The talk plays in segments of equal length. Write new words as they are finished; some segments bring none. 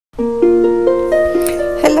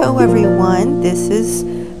everyone, this is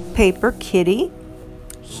Paper Kitty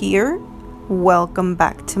here. Welcome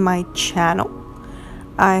back to my channel.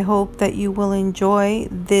 I hope that you will enjoy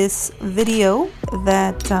this video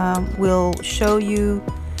that will show you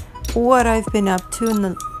what I've been up to in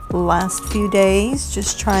the last few days,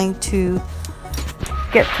 just trying to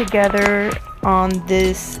get together on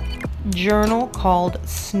this journal called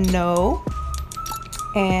Snow.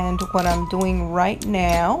 And what I'm doing right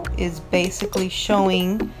now is basically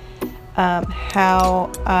showing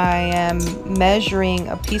how I am measuring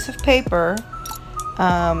a piece of paper,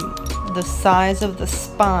 the size of the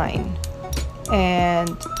spine.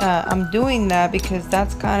 And I'm doing that because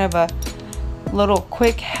that's kind of a little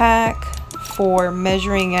quick hack for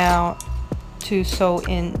measuring out to sew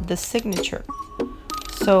in the signature.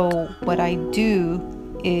 So what I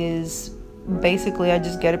do is basically I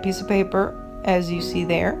just get a piece of paper, as you see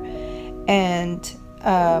there, and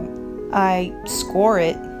I score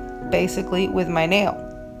it basically with my nail,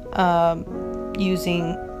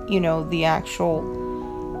 using, you know, the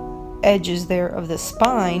actual edges there of the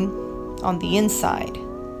spine on the inside.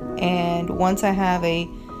 And once I have a,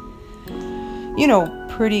 you know,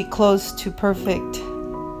 pretty close to perfect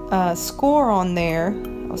score on there,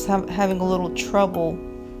 I was having a little trouble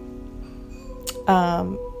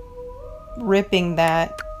ripping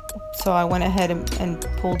that. So I went ahead and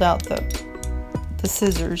pulled out the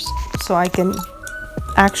scissors so I can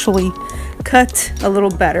actually cut a little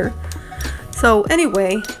better. So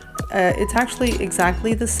anyway, it's actually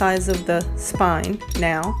exactly the size of the spine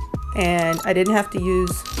now, and I didn't have to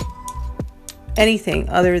use anything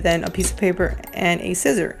other than a piece of paper and a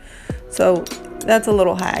scissor. So that's a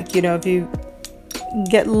little hack. You know, if you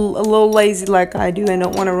get a little lazy like I do and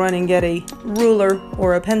don't want to run and get a ruler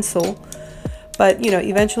or a pencil, but you know,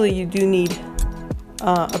 eventually you do need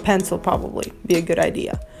a pencil, probably be a good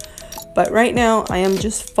idea. But right now I am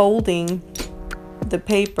just folding the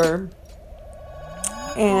paper,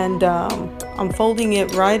 and I'm folding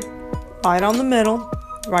it right on the middle,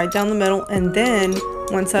 right down the middle. And then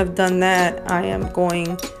once I've done that, I am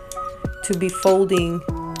going to be folding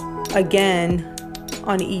again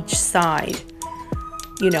on each side,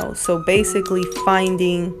 you know, so basically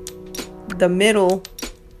finding the middle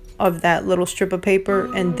of that little strip of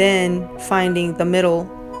paper, and then finding the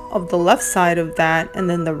middle of the left side of that, and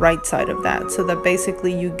then the right side of that, so that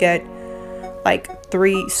basically you get like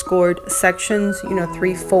 3 scored sections, you know,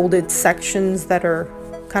 3 folded sections that are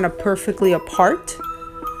kind of perfectly apart.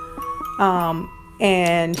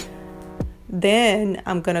 And then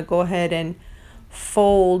I'm gonna go ahead and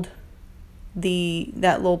fold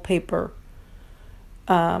that little paper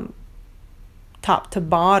top to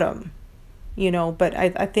bottom, you know, but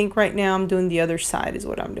I think right now I'm doing the other side is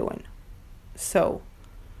what I'm doing. So,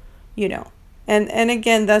 you know, and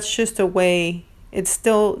again, that's just a way. It's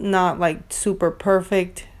still not like super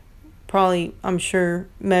perfect. Probably, I'm sure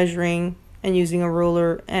measuring and using a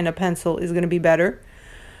ruler and a pencil is going to be better.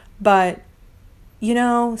 But, you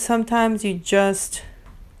know, sometimes you just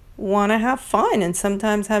want to have fun, and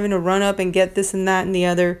sometimes having to run up and get this and that and the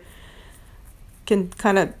other can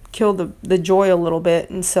kind of kill the joy a little bit.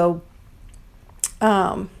 And so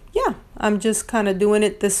yeah, I'm just kind of doing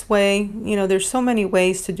it this way. You know, there's so many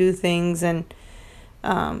ways to do things, and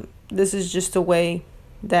this is just a way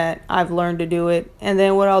that I've learned to do it. And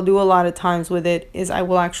then what I'll do a lot of times with it is I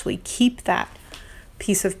will actually keep that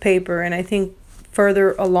piece of paper, and I think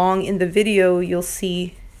further along in the video you'll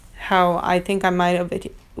see how I think I might have,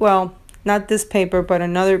 well, not this paper but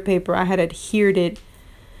another paper, I had adhered it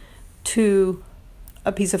to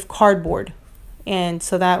a piece of cardboard, and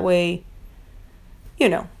so that way, you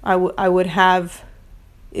know, I would have,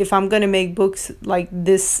 if I'm going to make books like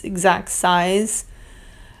this exact size,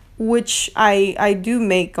 which I do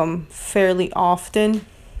make them fairly often,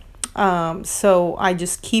 so I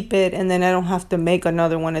just keep it, and then I don't have to make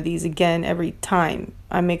another one of these again every time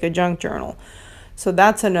I make a junk journal. So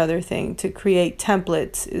that's another thing, to create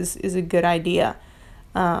templates is a good idea.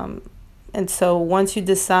 And so once you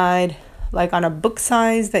decide like on a book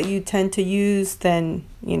size that you tend to use, then,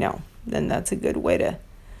 you know, then that's a good way to,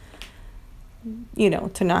 you know,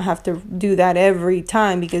 to not have to do that every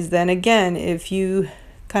time. Because then again, if you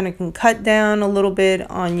kind of can cut down a little bit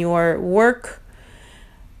on your work,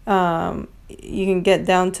 you can get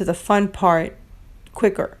down to the fun part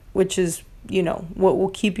quicker, which is, you know, what will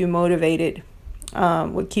keep you motivated,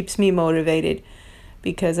 what keeps me motivated,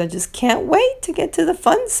 because I just can't wait to get to the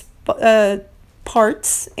fun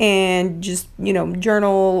parts and just, you know,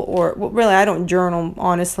 journal. Or well, really I don't journal,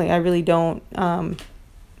 honestly. I really don't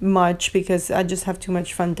much, because I just have too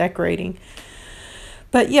much fun decorating.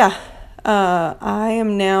 But yeah, I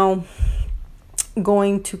am now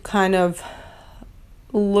going to kind of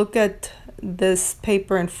look at this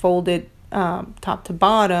paper and fold it top to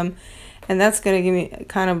bottom, and that's going to give me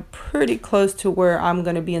kind of pretty close to where I'm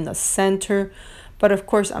going to be in the center. But of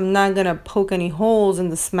course I'm not going to poke any holes in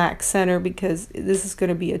the smack center, because this is going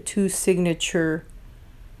to be a 2 signature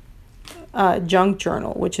junk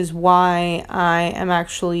journal, which is why I am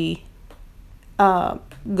actually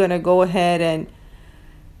gonna go ahead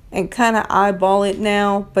and kind of eyeball it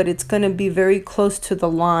now, but it's going to be very close to the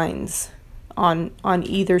lines on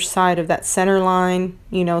either side of that center line,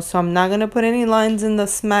 you know. So I'm not going to put any lines in the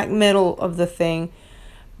smack middle of the thing,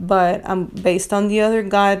 but I'm based on the other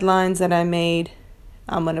guidelines that I made,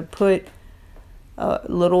 I'm going to put a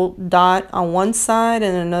little dot on one side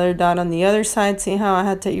and another dot on the other side. See how I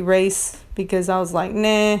had to erase, because I was like,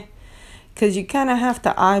 nah, because you kind of have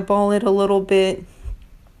to eyeball it a little bit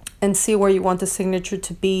and see where you want the signature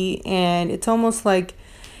to be. And it's almost like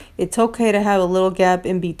it's okay to have a little gap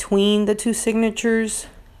in between the 2 signatures,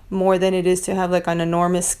 more than it is to have like an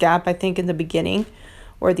enormous gap, I think, in the beginning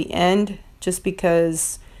or the end, just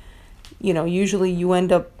because, you know, usually you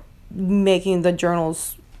end up making the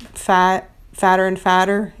journals fatter and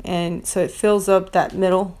fatter, and so it fills up that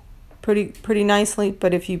middle pretty nicely.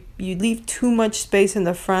 But if you leave too much space in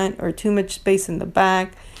the front or too much space in the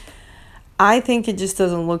back, I think it just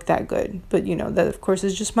doesn't look that good. But you know, that of course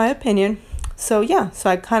is just my opinion. So yeah, so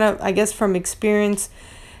I kind of, I guess from experience,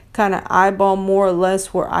 kind of eyeball more or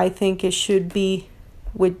less where I think it should be,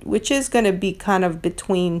 which is going to be kind of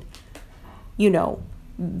between, you know,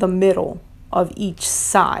 the middle of each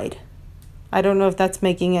side. I don't know if that's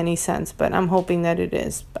making any sense, but I'm hoping that it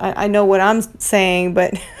is. I know what I'm saying,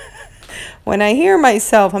 but when I hear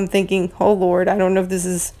myself, I'm thinking, oh Lord, I don't know if this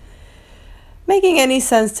is making any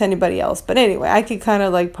sense to anybody else. But anyway, I could kind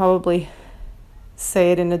of like probably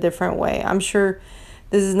say it in a different way. I'm sure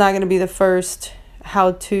this is not going to be the first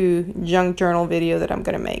how-to junk journal video that I'm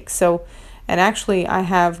going to make. So, and actually I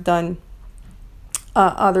have done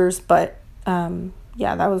others, but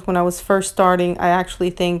yeah, that was when I was first starting. I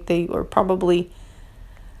actually think they were probably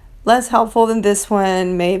less helpful than this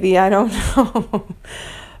one, maybe, I don't know.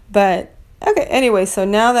 But okay, anyway, so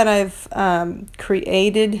now that I've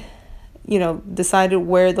created, you know, decided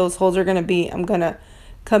where those holes are going to be, I'm going to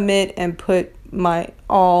commit and put my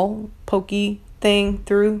all pokey thing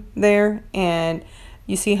through there. And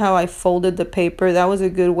you see how I folded the paper? That was a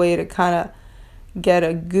good way to kind of get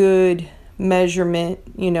a good measurement,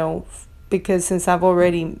 you know, because since I've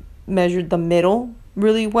already measured the middle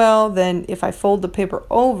really well, then if I fold the paper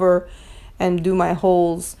over and do my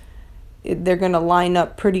holes, they're going to line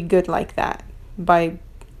up pretty good like that by,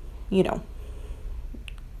 you know,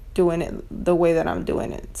 doing it the way that I'm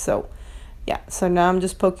doing it. So yeah, so now I'm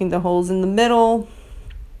just poking the holes in the middle,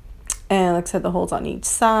 and like I said, the holes on each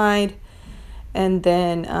side, and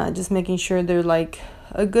then just making sure they're like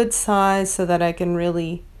a good size so that I can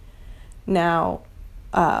really now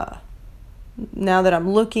that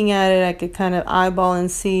I'm looking at it, I could kind of eyeball and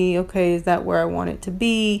see, okay, is that where I want it to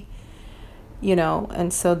be, you know.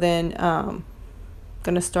 And so then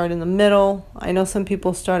gonna start in the middle. I know some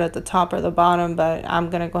people start at the top or the bottom, but I'm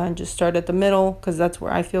gonna go ahead and just start at the middle because that's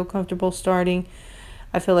where I feel comfortable starting.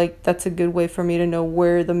 I feel like that's a good way for me to know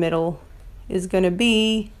where the middle is gonna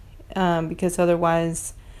be, because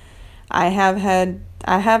otherwise I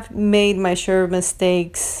have made my share of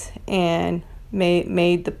mistakes and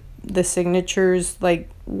made the signatures like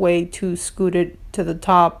way too scooted to the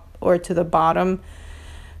top or to the bottom.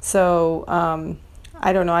 So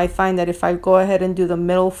I don't know, I find that if I go ahead and do the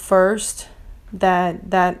middle first,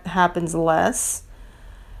 that happens less.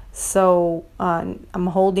 So I'm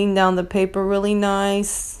holding down the paper really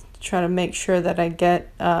nice, trying to make sure that I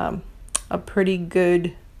get a pretty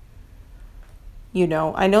good, you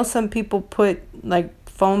know, I know some people put like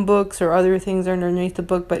phone books or other things underneath the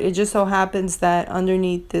book, but it just so happens that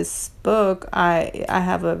underneath this book I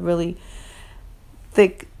have a really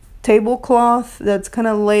thick tablecloth that's kind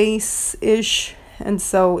of lace-ish, and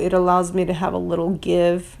so it allows me to have a little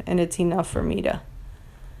give, and it's enough for me to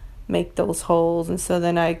make those holes. And so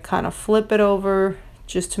then I kind of flip it over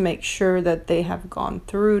just to make sure that they have gone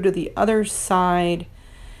through to the other side,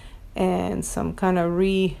 and so I'm kind of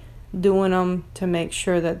redoing them to make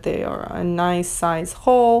sure that they are a nice size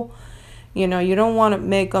hole. You know, you don't want to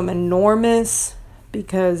make them enormous,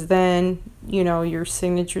 because then, you know, your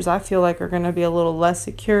signatures, I feel like, are going to be a little less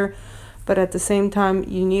secure. But at the same time,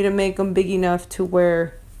 you need to make them big enough to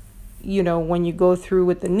where, you know, when you go through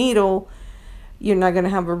with the needle, you're not going to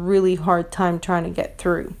have a really hard time trying to get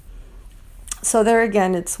through. So there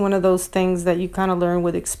again, it's one of those things that you kind of learn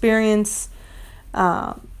with experience.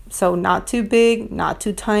 So not too big, not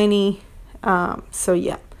too tiny. So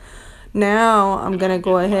yeah, now I'm gonna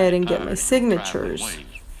go ahead and get my signatures,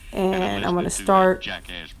 and I'm gonna start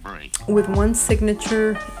with one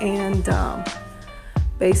signature and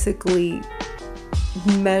basically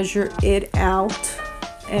measure it out.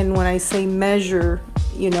 And when I say measure,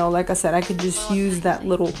 you know, like I said, I could just use that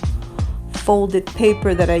little folded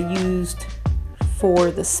paper that I used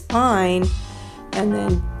for the spine, and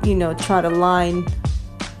then, you know, try to line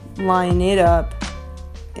it up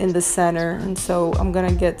in the center. And so I'm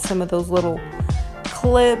gonna get some of those little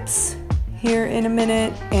clips here in a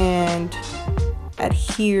minute and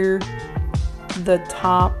adhere the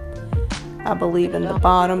top, I believe, in the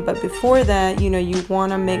bottom. But before that, you know, you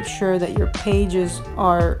want to make sure that your pages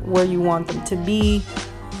are where you want them to be.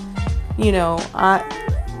 You know, I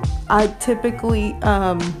typically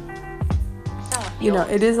you know,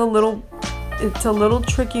 it's a little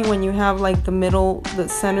tricky when you have like the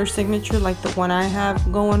center signature, like the one I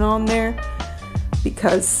have going on there,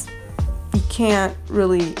 because you can't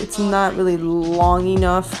really, it's not really long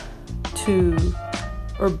enough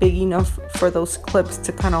or big enough for those clips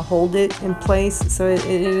to kind of hold it in place. So it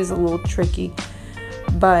is a little tricky.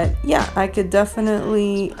 But yeah, I could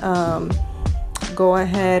definitely go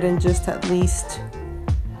ahead and just at least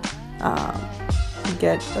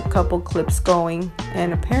get a couple clips going.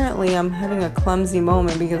 And apparently I'm having a clumsy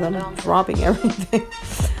moment because I'm dropping everything.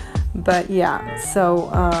 But yeah, so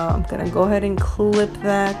I'm gonna go ahead and clip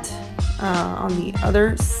that on the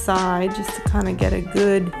other side, just to kind of get a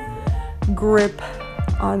good grip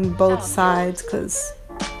on both sides, because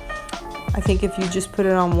I think if you just put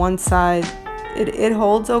it on one side, it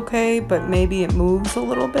holds okay, but maybe it moves a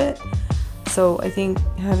little bit. So I think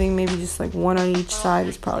having maybe just like one on each side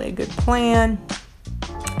is probably a good plan.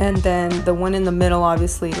 And then the one in the middle,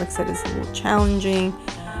 obviously, like I said, is a little challenging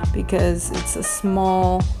because it's a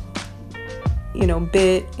small, you know,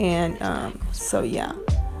 bit. And so yeah,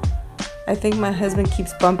 I think my husband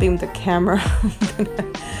keeps bumping the camera.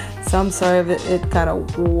 So I'm sorry if it kind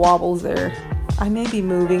of wobbles there. I may be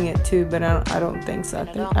moving it too, but I don't think so.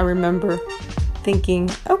 I remember thinking,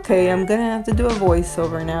 okay, I'm gonna have to do a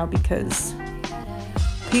voiceover now because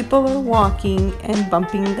people are walking and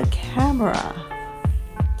bumping the camera.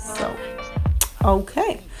 So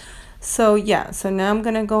okay, so yeah, so now I'm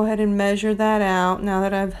gonna go ahead and measure that out now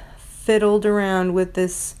that I've fiddled around with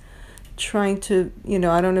this, trying to, you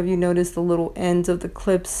know, I don't know if you noticed the little ends of the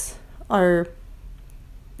clips are,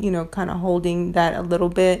 you know, kind of holding that a little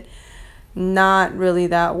bit. Not really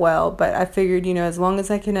that well, but I figured, you know, as long as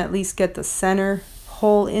I can at least get the center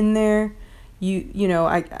hole in there, you know,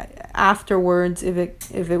 I afterwards, if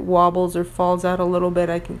it wobbles or falls out a little bit,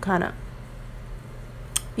 I can kind of,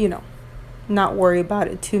 you know, not worry about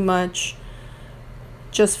it too much,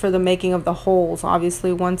 just for the making of the holes.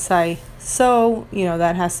 Obviously, once I sew, you know,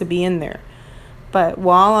 that has to be in there. But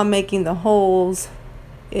while I'm making the holes,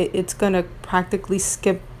 it's gonna practically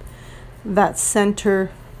skip that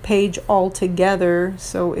center page altogether,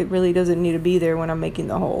 so it really doesn't need to be there when I'm making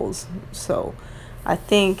the holes. So I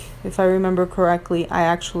think, if I remember correctly, I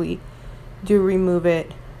actually do remove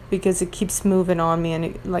it because it keeps moving on me and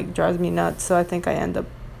it like drives me nuts. So I think I end up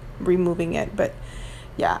removing it. But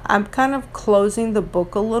yeah, I'm kind of closing the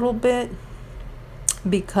book a little bit,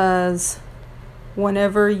 because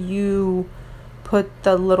whenever you put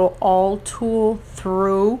the little awl tool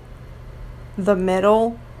through the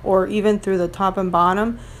middle or even through the top and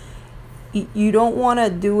bottom, you don't want to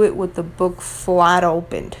do it with the book flat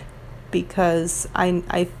opened, because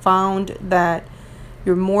I found that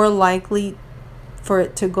you're more likely for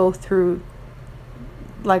it to go through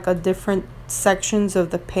like a different sections of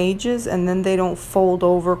the pages, and then they don't fold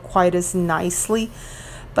over quite as nicely.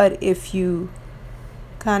 But if you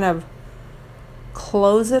kind of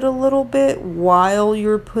close it a little bit while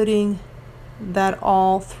you're putting that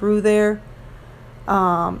all through there,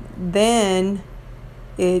 then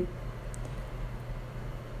it,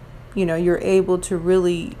 you know, you're able to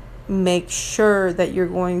really make sure that you're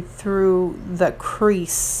going through the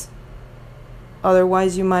crease.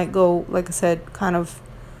 Otherwise you might go, like I said, kind of,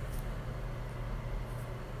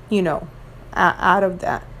 you know, out of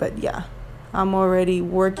that. But yeah, I'm already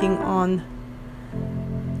working on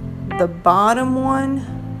the bottom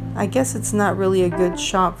one. I guess it's not really a good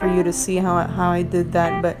shot for you to see how I did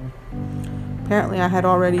that, but apparently I had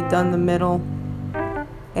already done the middle.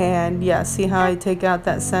 And yeah, see how I take out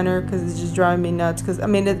that center, because it's just driving me nuts. Because I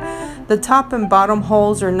mean, the top and bottom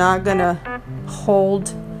holes are not gonna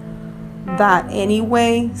hold that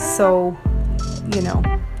anyway, so you know,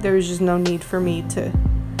 there's just no need for me to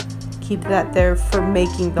keep that there for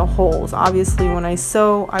making the holes. Obviously when I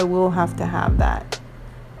sew, I will have to have that.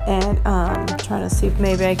 And I'm trying to see if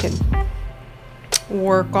maybe I can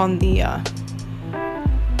work on the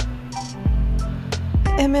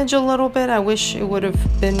image a little bit. I wish it would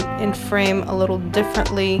have been in frame a little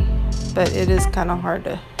differently, but it is kind of hard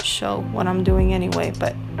to show what I'm doing anyway.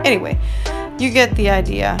 But anyway, you get the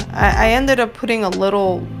idea. I ended up putting a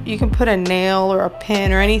little, you can put a nail or a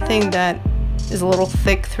pin or anything that is a little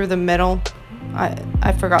thick through the middle.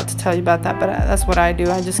 I forgot to tell you about that, but that's what I do.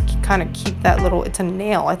 I just kind of keep that little, it's a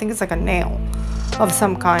nail. I think it's like a nail of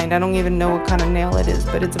some kind. I don't even know what kind of nail it is,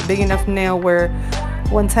 but it's a big enough nail where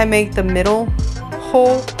once I make the middle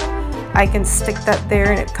hole, I can stick that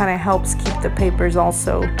there, and it kind of helps keep the papers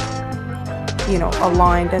also, you know,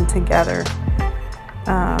 aligned and together.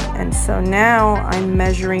 And so now I'm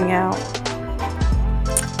measuring out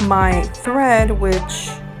my thread, which,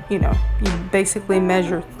 you know, you basically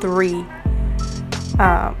measure 3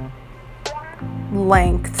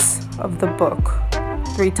 lengths of the book,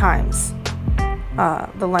 3 times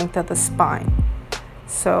the length of the spine.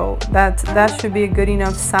 So that should be a good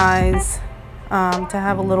enough size to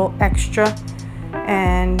have a little extra,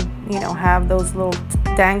 and you know, have those little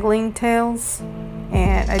dangling tails.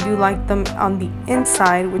 And I do like them on the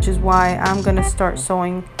inside, which is why I'm gonna start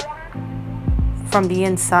sewing from the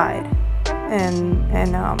inside. And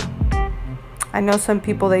I know some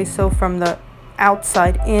people, they sew from the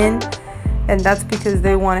outside in, and that's because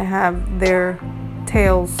they want to have their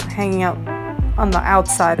tails hanging out on the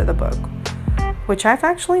outside of the book, which I've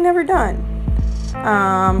actually never done.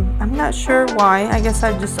 I'm not sure why. I guess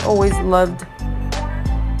I've just always loved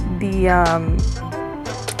the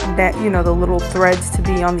that, you know, the little threads to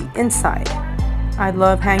be on the inside. I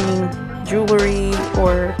love hanging jewelry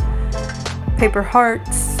or paper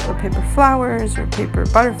hearts or paper flowers or paper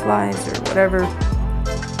butterflies or whatever.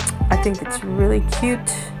 I think it's really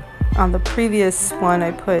cute. On the previous one,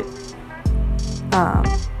 I put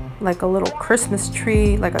like a little Christmas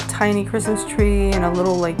tree, like a tiny Christmas tree, and a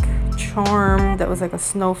little like charm that was like a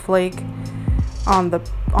snowflake on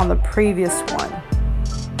the previous one.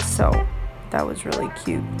 So that was really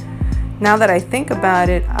cute. Now that I think about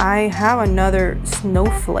it, I have another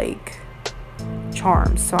snowflake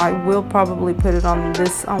charm, so I will probably put it on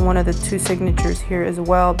one of the 2 signatures here as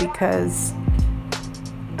well, because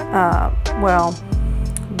well,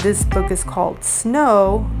 this book is called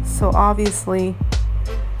Snow, so obviously,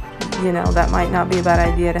 you know, that might not be a bad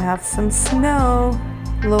idea to have some snow,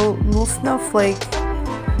 little snowflake.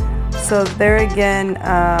 So there again,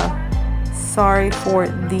 sorry for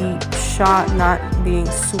the shot not being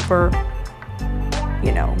super,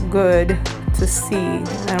 you know, good to see.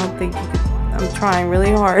 I don't think you could, I'm trying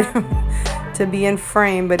really hard to be in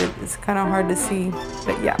frame, but it's kind of hard to see.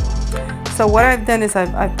 But yeah, so what I've done is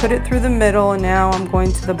I've put it through the middle, and now I'm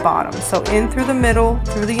going to the bottom. So in through the middle,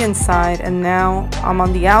 through the inside, and now I'm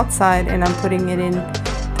on the outside, and I'm putting it in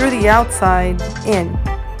through the outside, in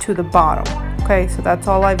to the bottom. Okay, so that's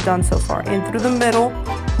all I've done so far. In through the middle,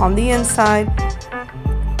 on the inside,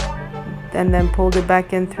 and then pulled it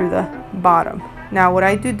back in through the bottom. Now what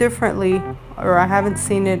I do differently, or I haven't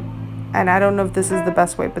seen it, and I don't know if this is the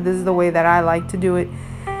best way, but this is the way that I like to do it,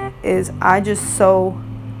 is I just sew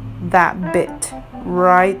that bit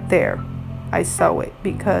right there. I sew it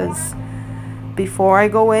because before I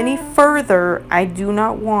go any further, I do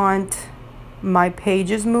not want my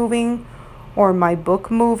pages moving or my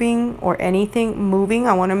book moving or anything moving.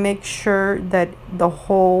 I want to make sure that the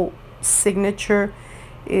whole signature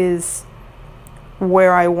is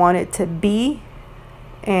where I want it to be.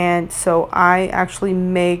 And so I actually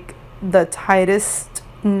make the tightest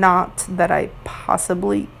knot that I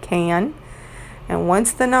possibly can, and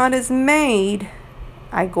once the knot is made,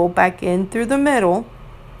 I go back in through the middle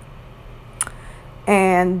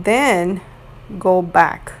and then go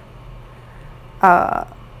back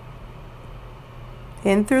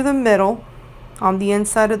in through the middle on the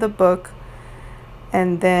inside of the book,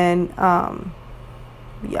 and then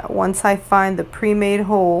yeah, once I find the pre-made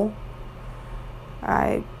hole,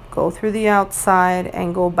 I go through the outside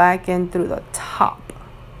and go back in through the top.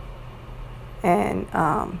 And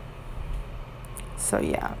so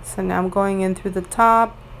yeah, so now I'm going in through the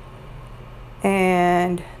top,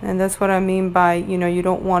 and that's what I mean by, you know, you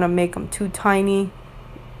don't want to make them too tiny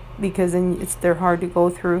because then they're hard to go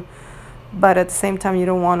through, but at the same time you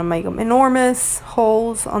don't want to make them enormous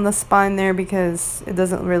holes on the spine there because it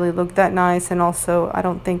doesn't really look that nice, and also I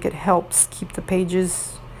don't think it helps keep the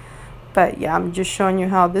pages. But yeah, I'm just showing you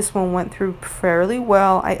how this one went through fairly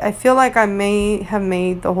well. I feel like I may have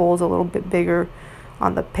made the holes a little bit bigger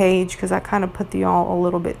on the page because I kind of put the all a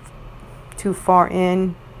little bit too far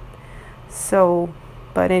in. So,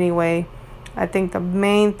 but anyway, I think the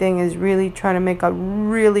main thing is really trying to make a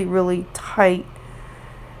really tight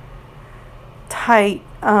tight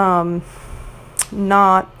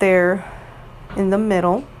knot there in the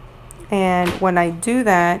middle, and when I do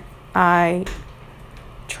that, I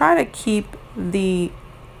try to keep the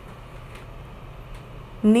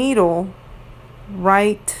needle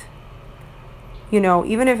right, you know,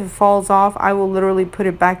 even if it falls off, I will literally put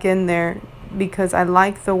it back in there, because I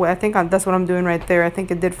like the way, I think that's what I'm doing right there. I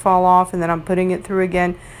think it did fall off, and then I'm putting it through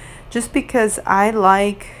again, just because I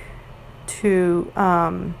like to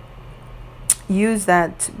use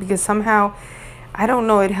that, because somehow, I don't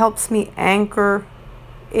know, it helps me anchor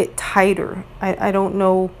it tighter. I don't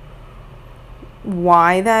know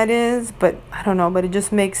why that is, but I don't know, but it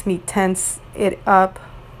just makes me tense it up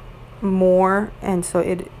more, and so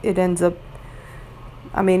it ends up,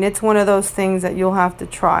 I mean, it's one of those things that you'll have to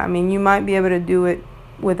try. I mean, you might be able to do it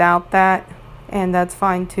without that, and that's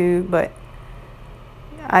fine too, but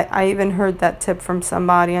I even heard that tip from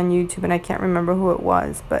somebody on YouTube, and I can't remember who it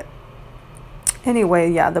was, but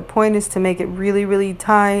anyway, yeah, the point is to make it really, really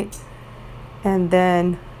tight, and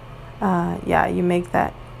then yeah, you make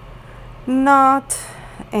that knot,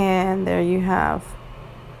 and there you have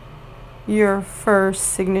your first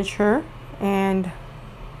signature, and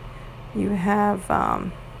you have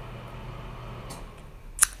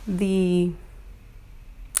the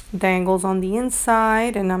dangles on the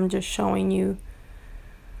inside, and I'm just showing you,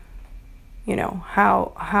 you know,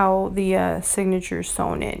 how the signature is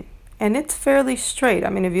sewn in, and it's fairly straight. I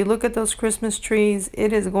mean, if you look at those Christmas trees,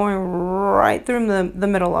 it is going right through the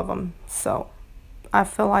middle of them, so I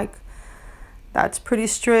feel like that's pretty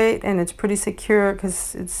straight, and it's pretty secure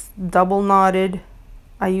because it's double knotted.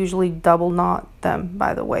 I usually double knot them,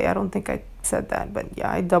 by the way. I don't think I said that, but yeah,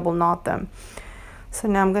 I double knot them. So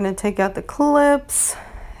now I'm going to take out the clips,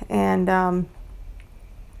 and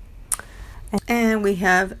we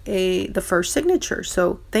have the first signature.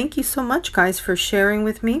 So thank you so much, guys, for sharing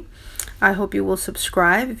with me. I hope you will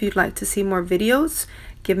subscribe if you'd like to see more videos.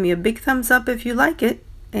 Give me a big thumbs up if you like it,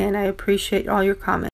 and I appreciate all your comments.